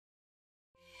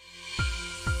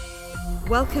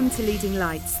Welcome to Leading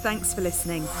Lights. Thanks for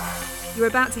listening. You're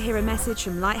about to hear a message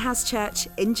from Lighthouse Church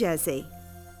in Jersey.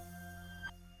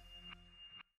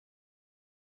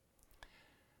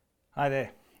 Hi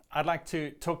there. I'd like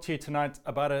to talk to you tonight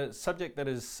about a subject that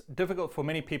is difficult for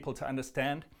many people to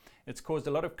understand. It's caused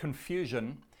a lot of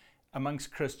confusion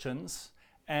amongst Christians,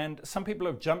 and some people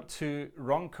have jumped to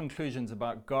wrong conclusions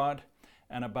about God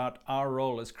and about our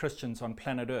role as Christians on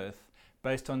planet Earth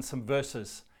based on some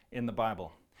verses in the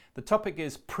Bible. The topic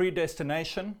is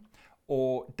predestination,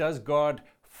 or does God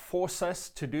force us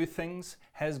to do things?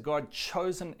 Has God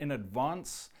chosen in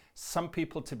advance some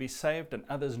people to be saved and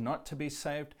others not to be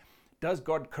saved? Does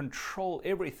God control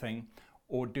everything,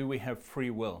 or do we have free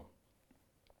will?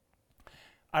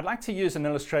 I'd like to use an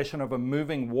illustration of a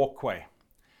moving walkway.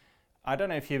 I don't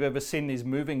know if you've ever seen these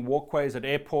moving walkways at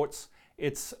airports.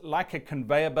 It's like a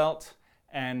conveyor belt,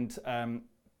 and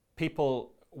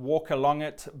people walk along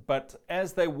it, but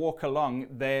as they walk along,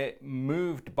 they're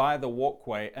moved by the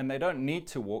walkway, and they don't need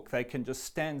to walk. They can just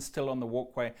stand still on the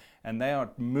walkway, and they are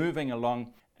moving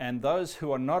along. And those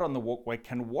who are not on the walkway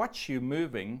can watch you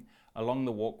moving along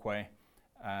the walkway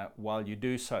while you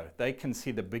do so. They can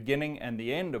see the beginning and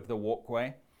the end of the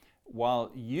walkway,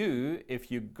 while you,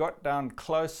 if you got down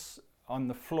close on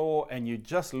the floor and you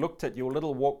just looked at your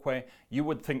little walkway, you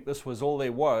would think this was all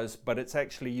there was, but it's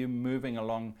actually you moving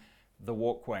along the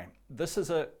walkway. This is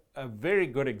a very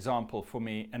good example for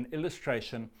me, an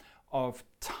illustration of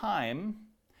time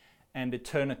and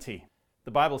eternity.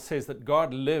 The Bible says that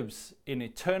God lives in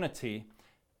eternity,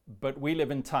 but we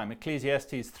live in time.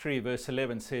 Ecclesiastes 3 verse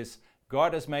 11 says,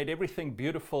 God has made everything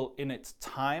beautiful in its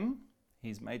time.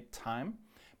 He's made time.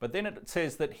 But then it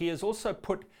says that He has also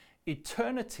put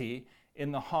eternity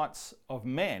in the hearts of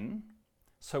men.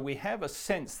 So we have a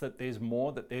sense that there's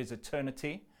more, that there's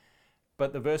eternity.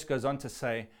 But the verse goes on to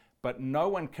say, but no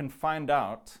one can find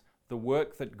out the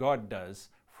work that God does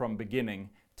from beginning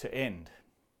to end.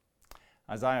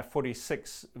 Isaiah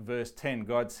 46 verse 10,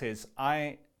 God says,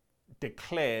 I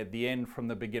declare the end from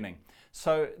the beginning.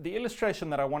 So the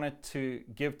illustration that I wanted to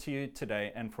give to you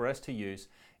today and for us to use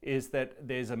is that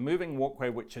there's a moving walkway,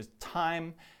 which is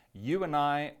time. You and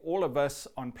I, all of us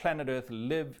on planet Earth,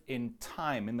 live in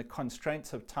time, in the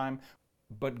constraints of time,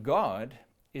 but God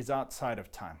is outside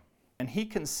of time. And He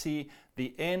can see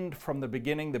the end from the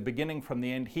beginning from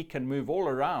the end. He can move all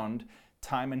around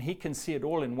time, and He can see it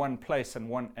all in one place and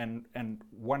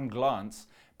one glance,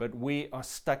 but we are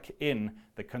stuck in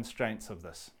the constraints of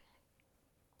this.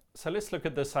 So let's look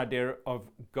at this idea of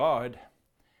God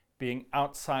being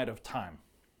outside of time.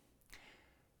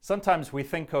 Sometimes we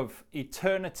think of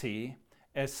eternity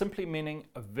as simply meaning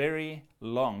a very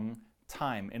long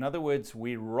time. In other words,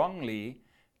 we wrongly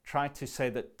try to say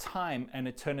that time and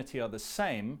eternity are the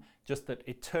same, just that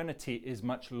eternity is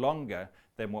much longer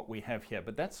than what we have here.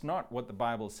 But that's not what the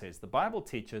Bible says. The Bible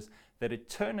teaches that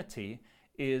eternity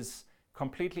is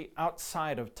completely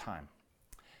outside of time.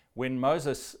 When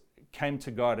Moses came to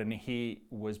God and he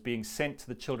was being sent to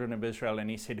the children of Israel,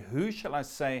 and he said, who shall I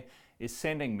say is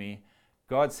sending me?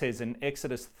 God says in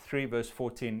Exodus 3 verse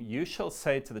 14, you shall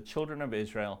say to the children of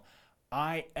Israel,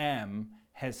 I am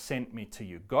has sent me to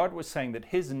you. God was saying that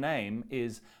His name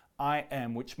is I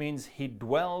am, which means He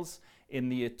dwells in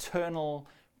the eternal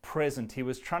present. He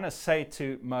was trying to say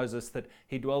to Moses that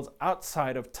He dwells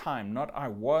outside of time. Not I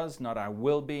was, not I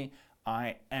will be,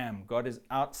 I am. God is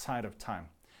outside of time.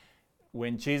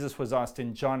 When Jesus was asked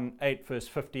in John 8 verse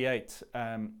 58,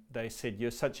 they said, you're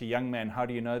such a young man, how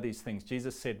do you know these things?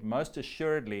 Jesus said, most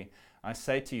assuredly, I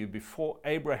say to you, before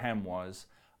Abraham was,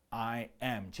 I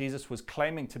am. Jesus was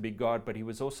claiming to be God, but He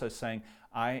was also saying,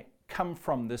 I come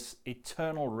from this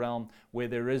eternal realm where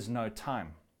there is no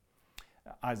time.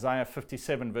 Isaiah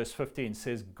 57 verse 15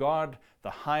 says, God, the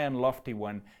high and lofty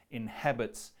one,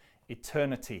 inhabits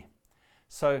eternity.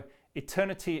 So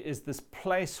eternity is this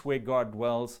place where God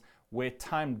dwells, where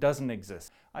time doesn't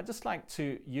exist. I'd just like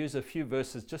to use a few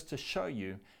verses just to show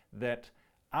you that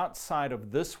outside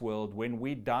of this world, when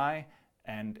we die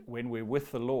and when we're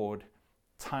with the Lord,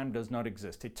 time does not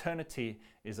exist. Eternity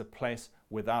is a place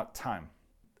without time.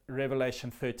 Revelation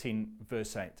 13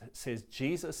 verse 8 says,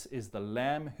 Jesus is the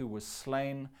Lamb who was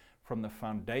slain from the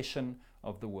foundation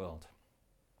of the world.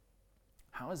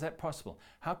 How is that possible?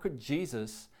 How could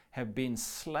Jesus have been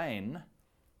slain?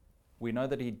 We know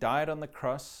that He died on the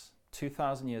cross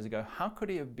 2,000 years ago. How could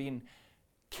He have been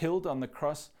killed on the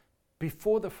cross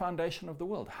before the foundation of the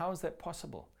world? How is that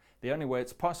possible? The only way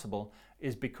it's possible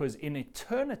is because in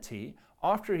eternity,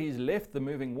 after he's left the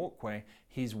moving walkway,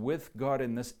 he's with God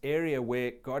in this area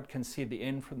where God can see the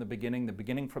end from the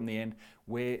beginning from the end,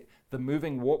 where the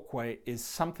moving walkway is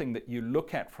something that you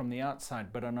look at from the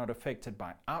outside but are not affected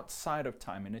by. Outside of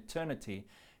time, in eternity,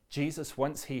 Jesus,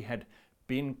 once he had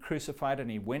been crucified and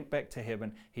he went back to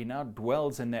heaven, he now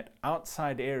dwells in that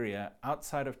outside area,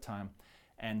 outside of time.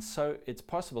 And so it's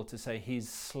possible to say he's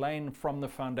slain from the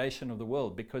foundation of the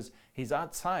world because he's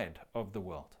outside of the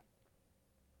world.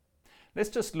 Let's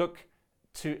just look,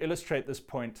 to illustrate this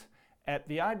point, at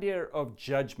the idea of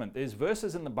judgment. There's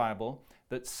verses in the Bible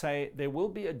that say there will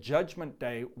be a judgment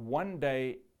day one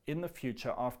day in the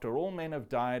future, after all men have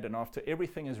died and after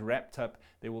everything is wrapped up.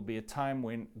 There will be a time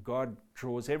when God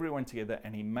draws everyone together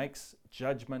and he makes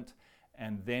judgment,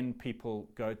 and then people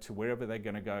go to wherever they're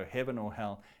going to go, heaven or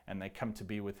hell, and they come to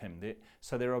be with him.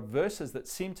 So there are verses that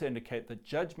seem to indicate that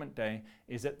judgment day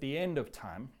is at the end of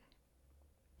time.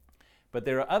 But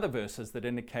there are other verses that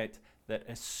indicate that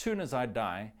as soon as I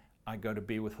die, I go to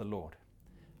be with the Lord.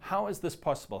 How is this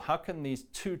possible? How can these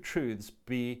two truths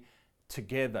be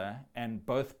together and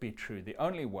both be true? The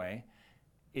only way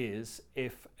is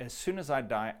if as soon as I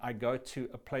die, I go to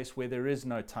a place where there is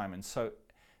no time. And so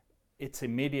it's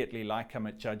immediately like I'm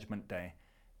at Judgment Day.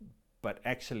 But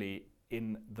actually,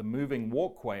 in the moving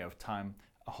walkway of time,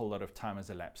 a whole lot of time has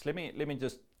elapsed. Let me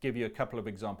just give you a couple of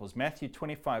examples. Matthew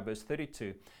 25, verse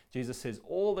 32, Jesus says,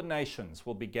 all the nations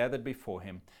will be gathered before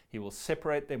him. He will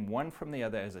separate them one from the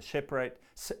other as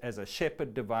a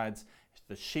shepherd divides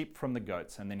the sheep from the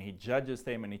goats. And then he judges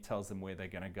them and he tells them where they're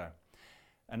going to go.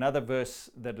 Another verse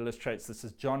that illustrates this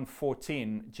is John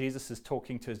 14. Jesus is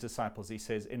talking to his disciples. He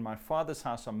says, in my Father's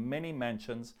house are many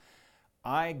mansions.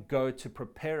 I go to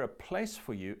prepare a place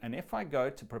for you. And if I go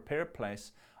to prepare a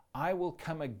place, I will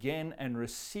come again and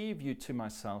receive you to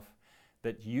myself,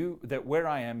 that where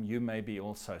I am, you may be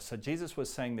also. So Jesus was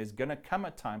saying there's going to come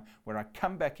a time where I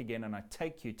come back again and I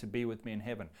take you to be with me in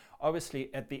heaven.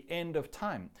 Obviously, at the end of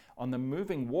time, on the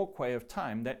moving walkway of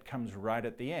time, that comes right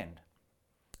at the end.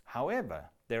 However,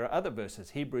 there are other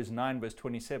verses. Hebrews 9, verse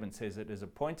 27 says it is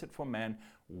appointed for man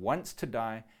once to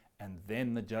die and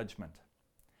then the judgment.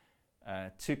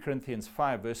 2 Corinthians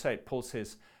 5, verse 8, Paul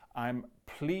says, I'm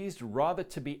pleased rather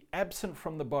to be absent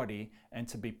from the body and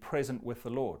to be present with the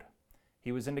Lord.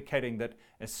 He was indicating that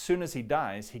as soon as he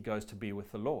dies, he goes to be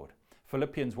with the Lord.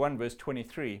 Philippians 1, verse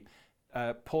 23,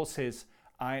 Paul says,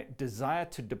 I desire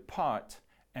to depart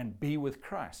and be with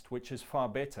Christ, which is far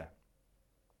better.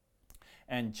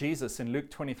 And Jesus in Luke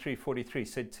 23:43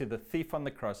 said to the thief on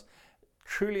the cross,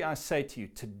 truly I say to you,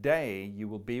 today you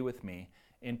will be with me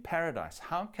in paradise.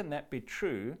 How can that be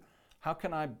true? How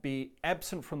can I be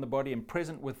absent from the body and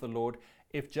present with the Lord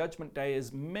if Judgment Day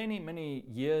is many, many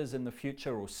years in the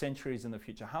future or centuries in the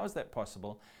future? How is that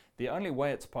possible? The only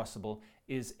way it's possible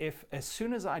is if as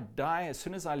soon as I die, as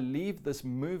soon as I leave this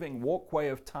moving walkway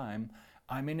of time,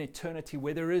 I'm in eternity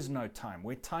where there is no time,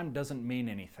 where time doesn't mean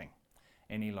anything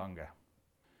any longer.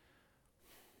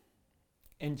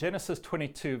 In Genesis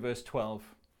 22, verse 12,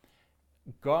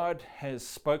 God has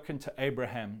spoken to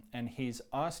Abraham and he's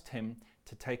asked him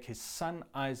to take his son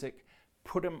Isaac,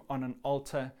 put him on an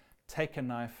altar, take a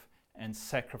knife and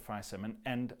sacrifice him.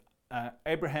 And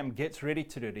Abraham gets ready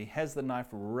to do it. He has the knife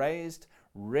raised,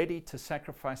 ready to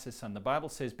sacrifice his son. The Bible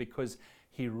says because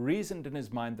he reasoned in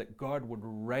his mind that God would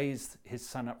raise his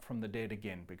son up from the dead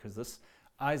again, because this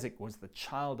Isaac was the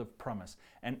child of promise.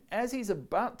 And as he's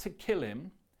about to kill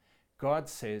him, God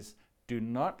says, do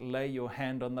not lay your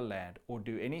hand on the lad or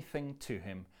do anything to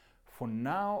him, for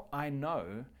now I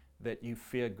know that you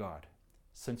fear God,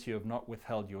 since you have not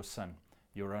withheld your son,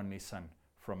 your only son,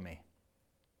 from me.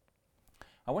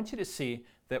 I want you to see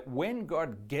that when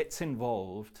God gets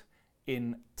involved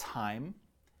in time,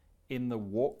 in the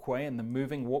walkway, in the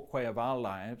moving walkway of our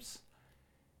lives,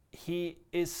 he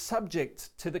is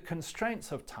subject to the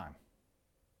constraints of time.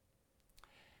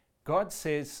 God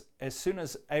says, as soon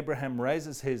as Abraham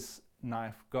raises his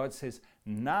knife, God says,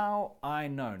 now I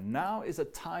know. Now is a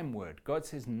time word. God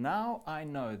says, now I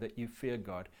know that you fear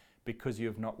God because you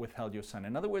have not withheld your son.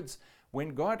 In other words,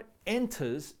 when God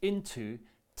enters into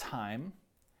time,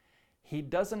 he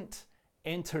doesn't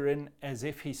enter in as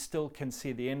if he still can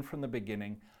see the end from the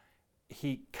beginning.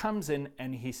 He comes in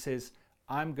and he says,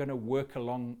 I'm going to work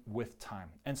along with time.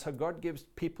 And so God gives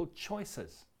people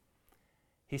choices.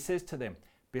 He says to them,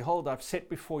 behold, I've set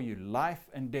before you life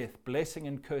and death, blessing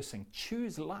and cursing.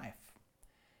 Choose life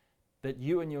that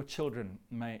you and your children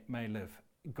may live.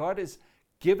 God is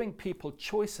giving people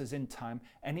choices in time,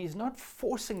 and he's not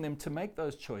forcing them to make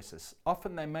those choices.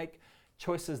 Often they make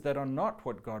choices that are not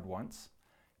what God wants.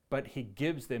 but he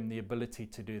gives them the ability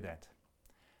to do that.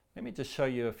 Let me just show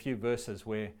you a few verses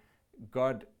where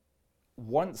God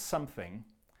wants something,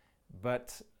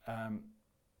 but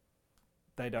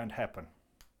they don't happen.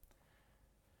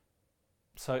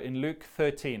 So in Luke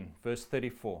 13, verse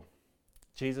 34,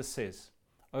 Jesus says,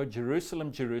 "O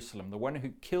Jerusalem, Jerusalem, the one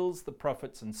who kills the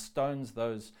prophets and stones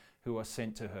those who are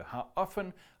sent to her. How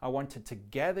often I wanted to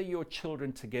gather your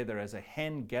children together as a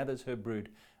hen gathers her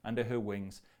brood under her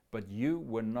wings, but you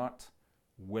were not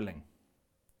willing."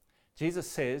 Jesus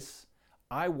says,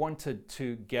 I wanted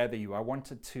to gather you. I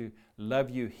wanted to love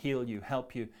you, heal you,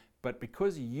 help you. But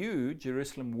because you,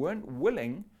 Jerusalem, weren't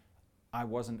willing, I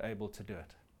wasn't able to do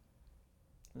it.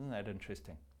 Isn't that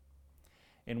interesting?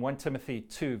 In 1 Timothy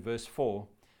 2, verse 4,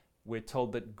 we're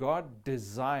told that God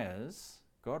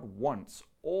wants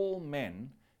all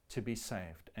men to be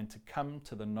saved and to come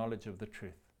to the knowledge of the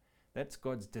truth. That's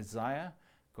God's desire,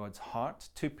 God's heart.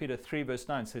 2 Peter 3, verse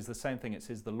 9 says the same thing. It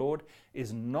says, "The Lord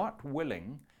is not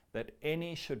willing that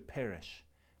any should perish,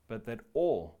 but that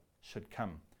all should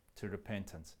come to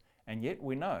repentance." And yet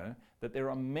we know that there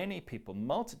are many people,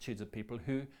 multitudes of people,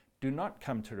 who do not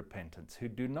come to repentance, who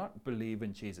do not believe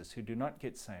in Jesus, who do not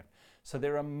get saved. So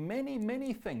there are many,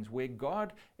 many things where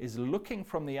God is looking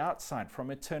from the outside, from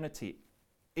eternity,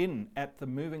 in at the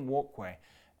moving walkway,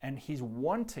 and he's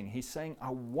saying,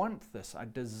 I want this, I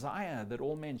desire that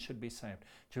all men should be saved.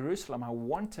 Jerusalem, I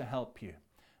want to help you.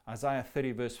 Isaiah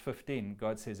 30, verse 15,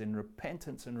 God says, "In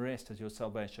repentance and rest is your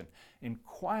salvation. In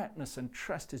quietness and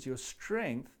trust is your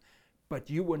strength, but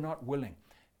you were not willing."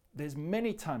 There's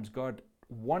many times God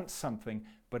wants something,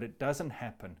 but it doesn't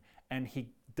happen. And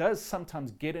he does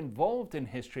sometimes get involved in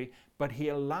history, but he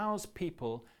allows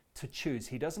people to choose.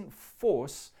 He doesn't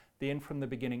force the end from the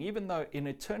beginning. Even though in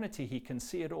eternity he can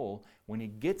see it all, when he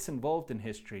gets involved in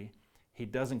history, he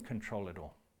doesn't control it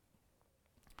all.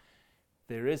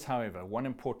 There is, however, one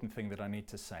important thing that I need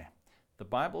to say. The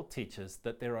Bible teaches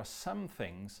that there are some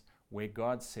things where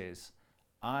God says,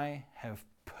 I have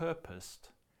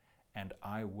purposed and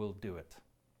I will do it.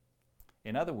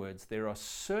 In other words, there are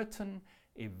certain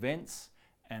events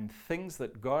and things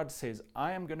that God says,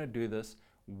 I am going to do this,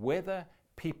 whether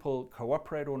people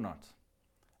cooperate or not.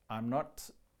 I'm not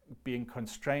being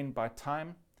constrained by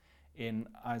time. In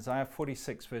Isaiah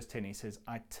 46, verse 10, he says,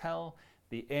 I tell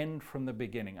the end from the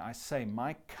beginning. I say,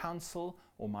 my counsel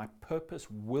or my purpose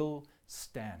will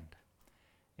stand.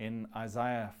 In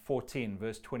Isaiah 14,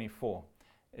 verse 24,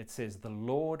 it says, the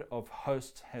Lord of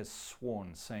hosts has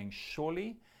sworn, saying,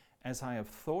 surely as I have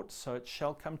thought, so it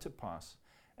shall come to pass.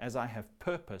 As I have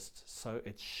purposed, so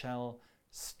it shall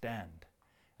stand.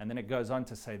 And then it goes on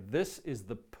to say, this is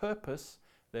the purpose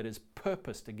that is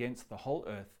purposed against the whole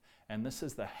earth, and this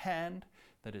is the hand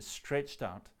that is stretched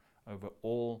out over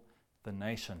all the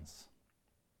nations.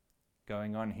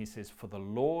 Going on, he says, for the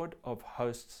Lord of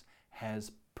hosts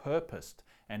has purposed,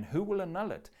 and who will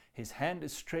annul it? His hand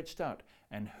is stretched out,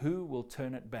 and who will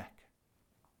turn it back?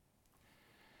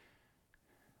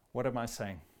 What am I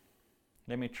saying?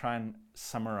 Let me try and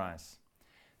summarize.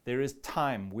 There is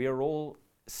time. We are all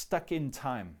stuck in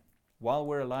time. While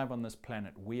we're alive on this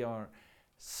planet, we are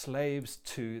slaves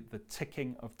to the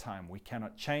ticking of time. We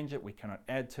cannot change it. We cannot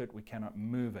add to it. We cannot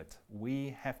move it.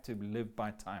 We have to live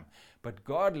by time. But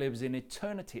God lives in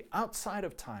eternity outside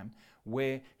of time,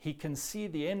 where he can see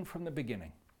the end from the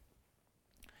beginning.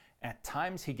 At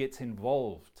times he gets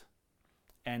involved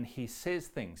and he says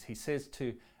things. He says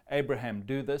to Abraham,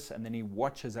 do this, and then he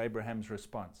watches Abraham's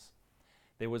response.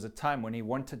 There was a time when he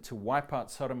wanted to wipe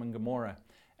out Sodom and Gomorrah,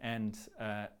 and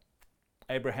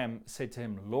Abraham said to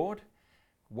him, Lord,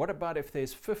 what about if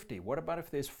there's 50? What about if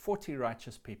there's 40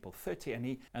 righteous people,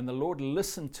 30? And the Lord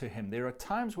listened to him. There are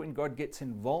times when God gets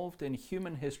involved in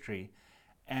human history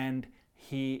and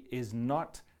he is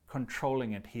not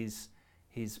controlling it. He's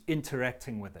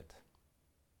interacting with it.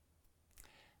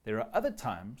 There are other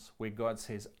times where God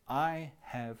says, I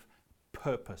have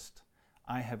purposed.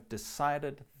 I have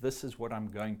decided this is what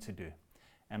I'm going to do.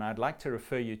 And I'd like to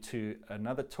refer you to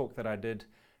another talk that I did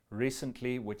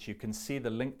recently, which you can see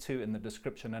the link to in the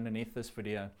description underneath this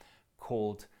video,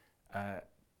 called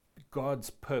God's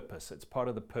Purpose. It's part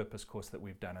of the purpose course that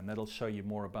we've done, and that'll show you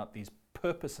more about these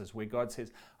purposes where God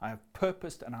says, I have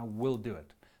purposed and I will do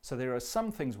it. So there are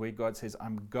some things where God says,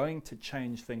 I'm going to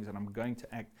change things and I'm going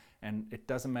to act, and it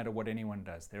doesn't matter what anyone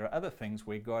does. There are other things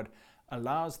where God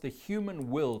allows the human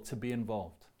will to be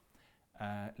involved.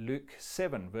 Luke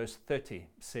 7, verse 30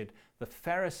 said, the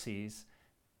Pharisees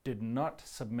did not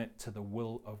submit to the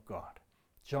will of God.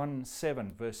 John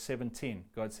 7, verse 17,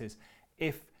 God says,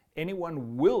 if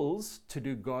anyone wills to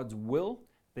do God's will,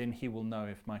 then he will know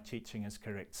if my teaching is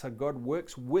correct. So God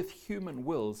works with human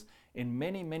wills in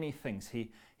many, many things.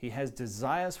 He has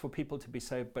desires for people to be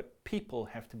saved, but people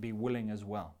have to be willing as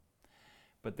well.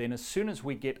 But then as soon as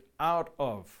we get out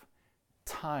of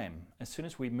time, as soon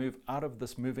as we move out of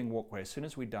this moving walkway, as soon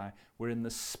as we die, we're in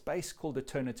this space called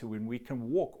eternity when we can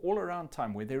walk all around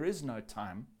time where there is no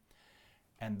time.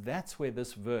 And that's where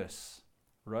this verse,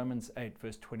 Romans 8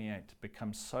 verse 28,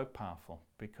 becomes so powerful,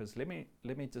 because let me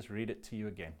just read it to you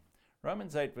again.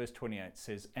 Romans 8 verse 28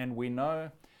 says, "And we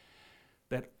know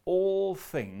that all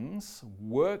things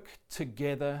work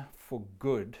together for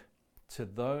good to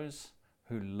those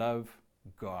who love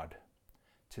God,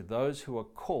 to those who are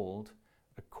called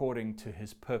according to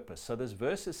his purpose." So this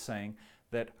verse is saying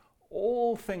that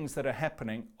all things that are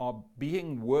happening are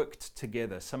being worked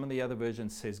together. Some of the other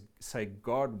versions say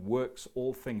God works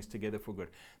all things together for good.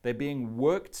 They're being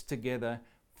worked together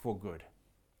for good.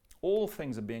 All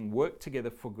things are being worked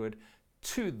together for good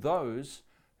to those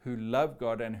who love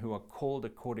God and who are called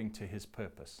according to his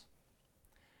purpose.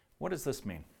 What does this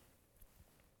mean?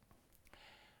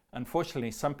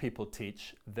 Unfortunately, some people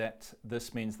teach that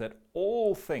this means that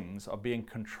all things are being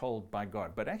controlled by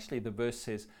God. But actually the verse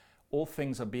says all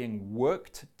things are being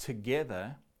worked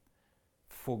together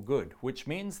for good, which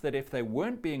means that if they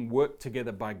weren't being worked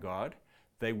together by God,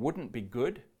 they wouldn't be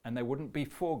good and they wouldn't be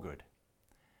for good.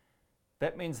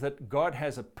 That means that God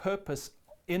has a purpose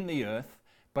in the earth,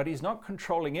 but he's not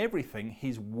controlling everything.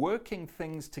 He's working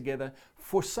things together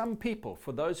for some people,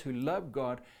 for those who love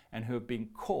God and who have been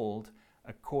called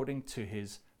according to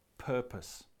his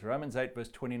purpose. Romans 8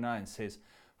 verse 29 says,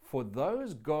 "For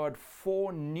those God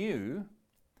foreknew,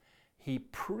 he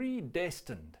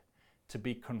predestined to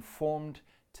be conformed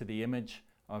to the image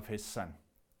of his Son."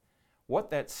 What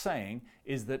that's saying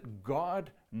is that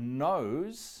God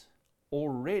knows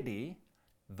already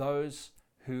those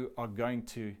who are going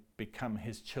to become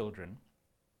his children.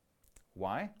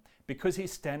 Why? Because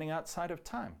he's standing outside of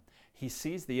time. He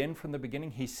sees the end from the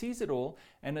beginning. He sees it all.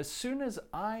 And as soon as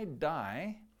I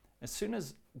die, as soon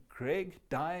as Gregg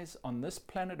dies on this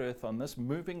planet Earth, on this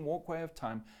moving walkway of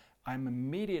time, I'm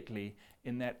immediately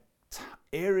in that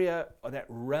area or that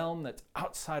realm that's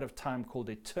outside of time called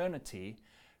eternity.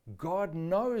 God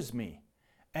knows me.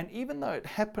 And even though it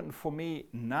happened for me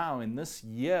now in this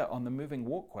year on the moving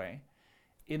walkway,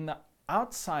 in the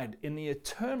outside, in the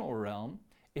eternal realm,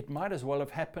 it might as well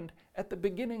have happened at the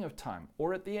beginning of time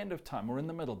or at the end of time or in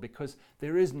the middle, because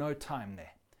there is no time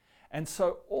there. And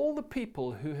so all the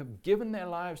people who have given their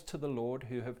lives to the Lord,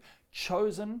 who have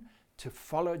chosen to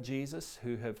follow Jesus,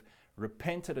 who have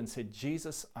repented and said,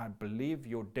 "Jesus, I believe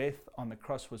your death on the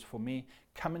cross was for me.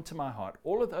 Come into my heart."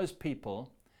 All of those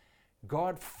people,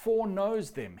 God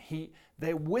foreknows them.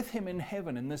 They're with him in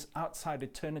heaven in this outside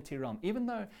eternity realm. Even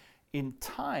though in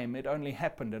time it only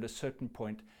happened at a certain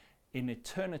point, in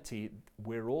eternity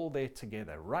we're all there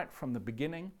together. Right from the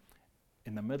beginning,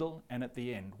 in the middle, and at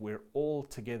the end, we're all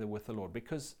together with the Lord,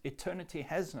 because eternity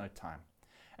has no time.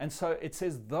 And so it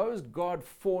says, those God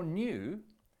foreknew,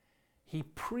 he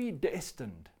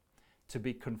predestined to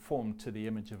be conformed to the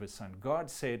image of his Son. God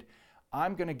said,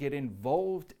 I'm going to get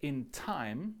involved in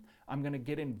time. I'm going to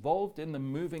get involved in the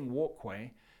moving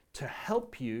walkway to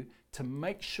help you to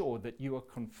make sure that you are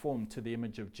conformed to the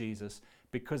image of Jesus,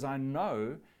 because I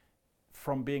know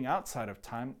from being outside of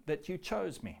time that you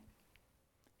chose me.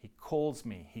 He calls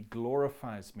me, he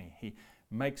glorifies me, he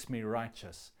makes me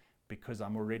righteous because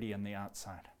I'm already on the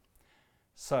outside.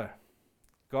 So,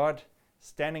 God,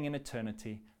 standing in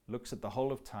eternity, looks at the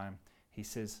whole of time. He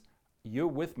says, you're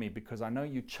with me because I know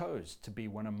you chose to be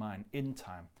one of mine in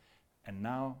time. And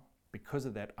now, because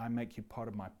of that, I make you part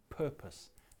of my purpose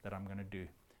that I'm going to do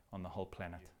on the whole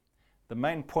planet. The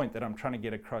main point that I'm trying to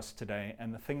get across today,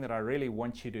 and the thing that I really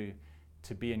want you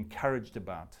to be encouraged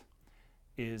about,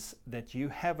 is that you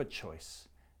have a choice.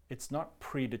 It's not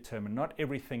predetermined. Not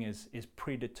everything is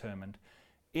predetermined.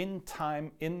 In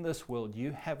time, in this world,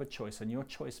 you have a choice, and your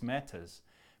choice matters.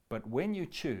 But when you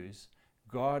choose,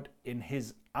 God, in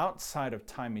his outside of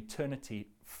time eternity,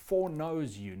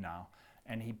 foreknows you now,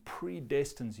 and he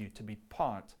predestines you to be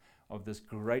part of this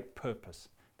great purpose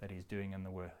that he's doing in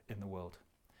the world.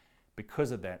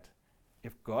 Because of that,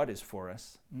 if God is for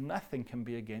us, nothing can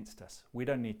be against us. We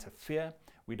don't need to fear.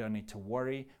 We don't need to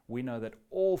worry. We know that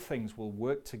all things will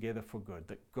work together for good,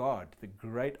 that God, the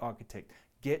great architect,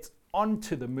 gets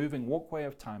onto the moving walkway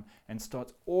of time and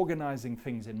starts organizing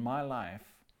things in my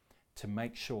life to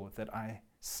make sure that I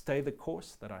stay the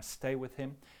course, that I stay with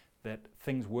him, that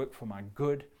things work for my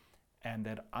good, and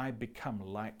that I become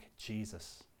like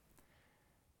Jesus.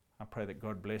 I pray that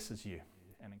God blesses you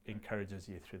and encourages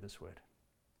you through this word.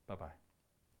 Bye-bye.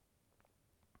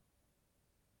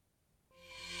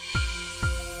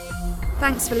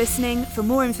 Thanks for listening. For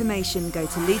more information, go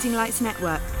to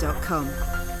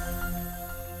leadinglightsnetwork.com.